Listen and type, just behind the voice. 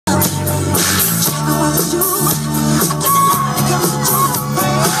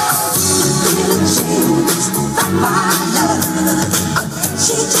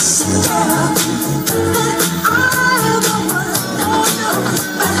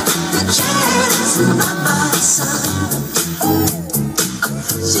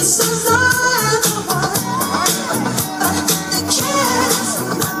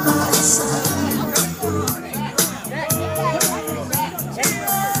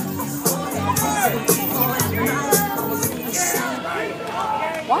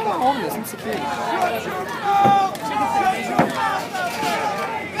Why am I holding this? I'm security.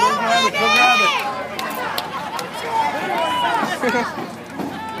 Go grab it.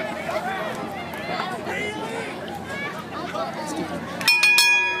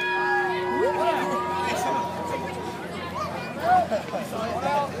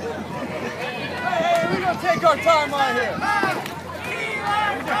 Hey, we're gonna take our time right here.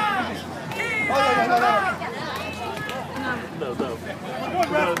 No.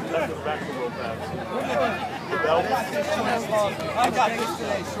 That's the back to roll pass. I got this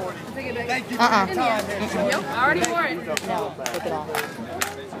today, Shorty. Thank you for your time here, Shorty. Nope, I already wore it. No, take it off.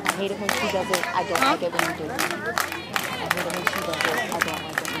 I hate it when she does it. I don't like it when you do it. I hate it when she does it. I don't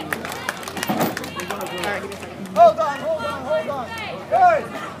like it when you do it. Alright, give me a second. Hold on. Hey!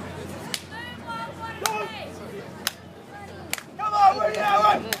 Come on, we're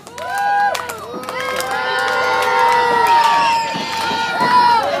going!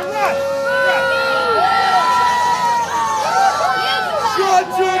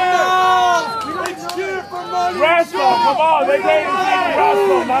 Braswell, come on, they paid to see you,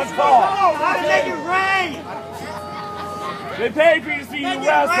 Braswell, not Paul. Make it rain! They paid for you to see you,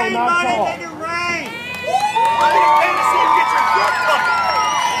 Braswell, not Paul. Make it rain! I paid to see you get your foot fucked.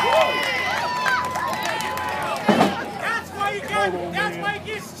 That's why he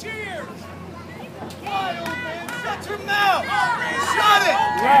gets cheers! Why, old man? Shut your mouth! Shut it!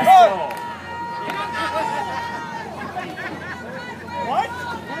 Braswell. What?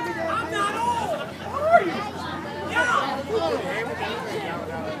 I'm not old! What are you?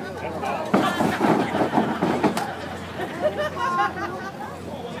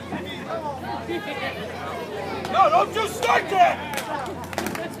 No, don't just start that!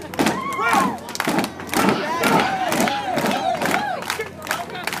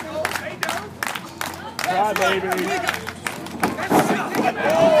 Try, baby.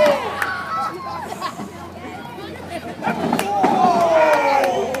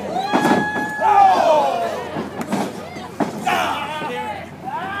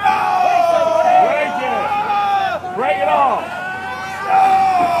 Break it off.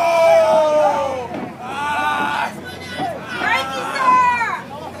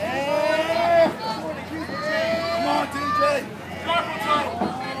 Come on, Tjay.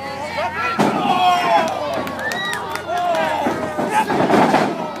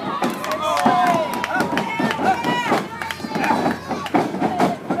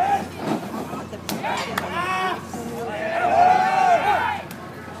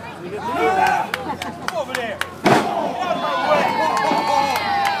 Over there. Get out of my way.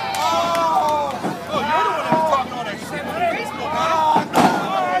 Oh, you're the one that was talking all that shit on Facebook, huh?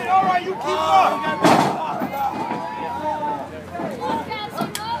 All right, you keep up.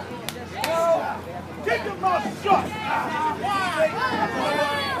 Keep your mouth shut.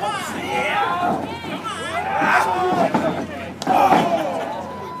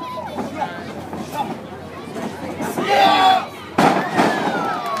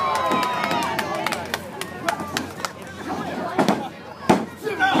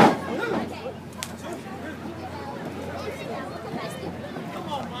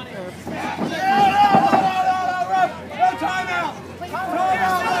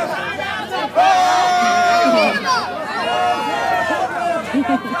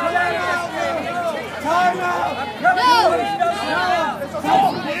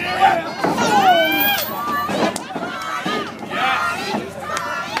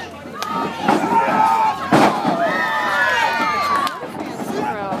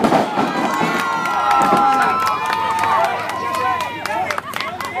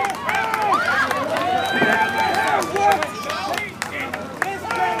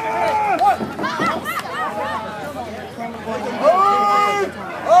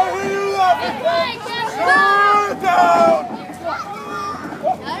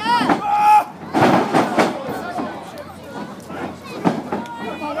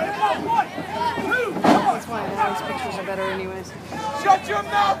 Shut your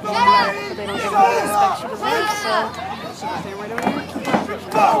mouth, But they don't give her the respect she deserves, so she can stay right over here.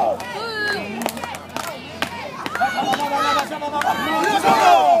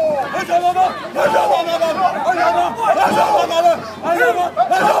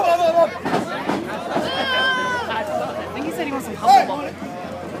 I think he said he wants some humble ball.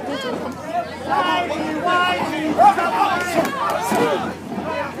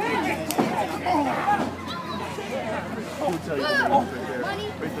 tell you.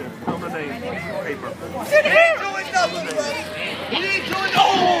 Right there. Tell the name. Paper. He ain't doing nothing, buddy. He ain't doing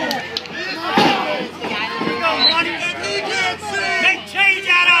Make change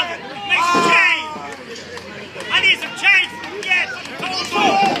out of it. Make some change. I need some change. Yeah,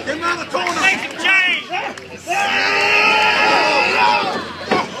 Get him out of the corner. make some change.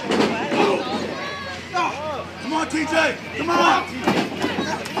 Come on, TJ. Come on.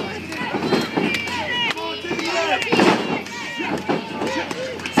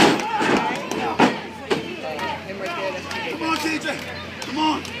 Come on, TJ. Come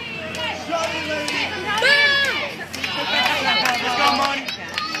on. Let's go, Monty.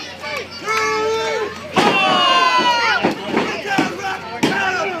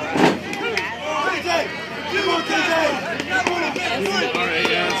 Come on, TJ.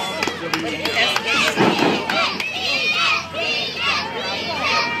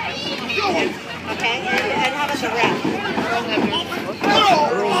 Okay, and how about the rep?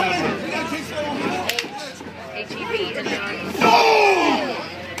 H-E-B and then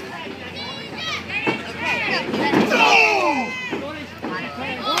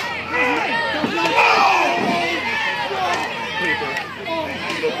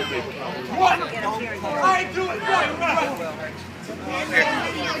What? I ain't doing it. Right.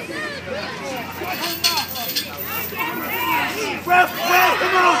 Ref,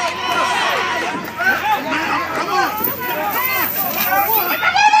 come on. Come on.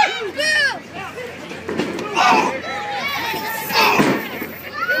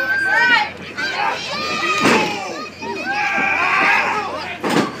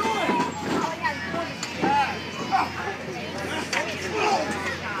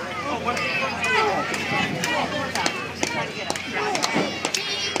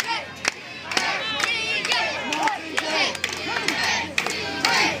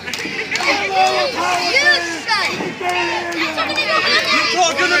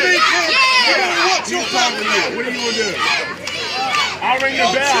 What are you going to do? I'll ring the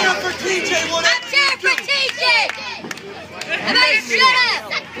bell. Cheer for TJ. I'm cheering for TJ! I'm gonna shut up!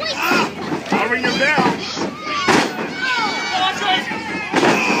 I'll ring your bell.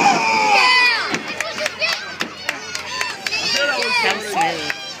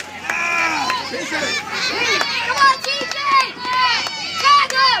 Come on, TJ!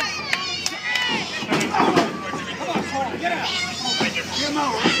 Tag him! Get out. Get him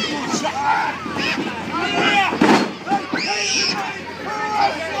out. Come on, shot.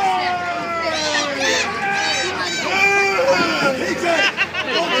 TJ,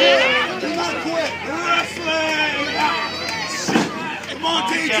 do not quit. Wrestling. Come on,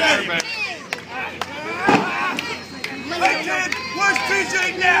 TJ. Hey, kid, where's TJ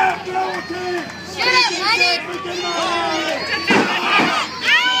now? Shut up, honey!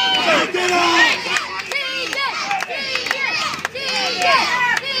 Take it on.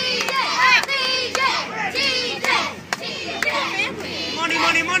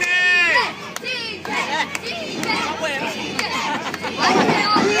 money, money.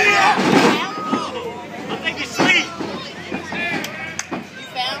 I'll take your sleep.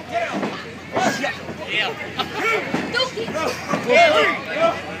 You found?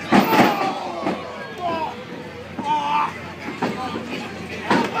 Yeah.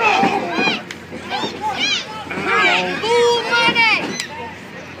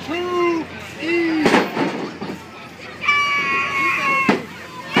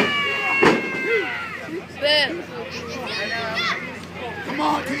 Come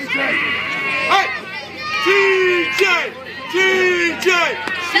on, TJ! Hey! TJ! TJ!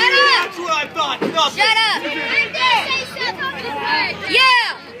 Shut up! That's what I thought! Nothing. Shut up!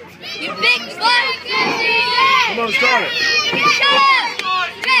 Yeah! You big slut! Come on, start it. Shut up!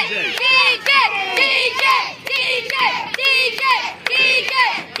 TJ! TJ! TJ! TJ! TJ! TJ!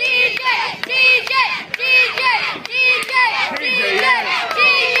 TJ! TJ! TJ! TJ!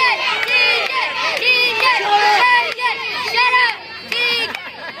 Shut up!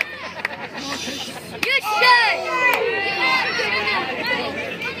 You should!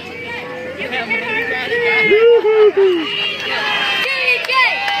 TJ!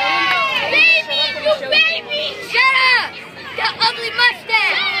 Baby! You baby! Shut up! The ugly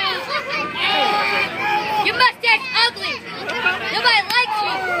mustache! Your mustache ugly! Nobody likes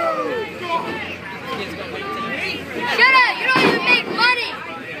you! Shut up! You don't even make money!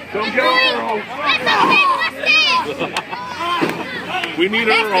 Don't get Earl. That's a big mustache! We need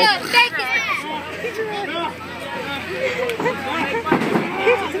That's Earl. the fake.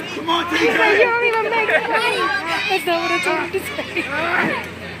 Come on, TJ! You don't even make money. That's not what I told him to say.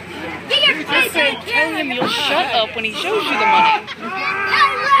 Get your face Say, out tell here! him you'll shut up when he shows you the money. Now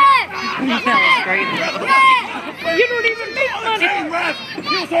run! That was great. Run! You don't even make money.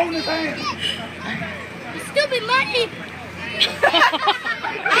 He was holding his hand. Stupid money.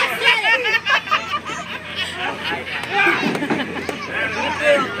 I said it.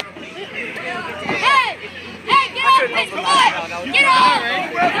 Hey, get off his foot. Get off.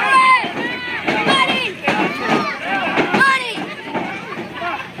 Money.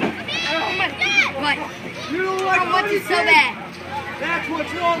 What? You don't like I want you so bad. That's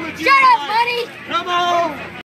what's wrong with you. Shut up, money. Come on.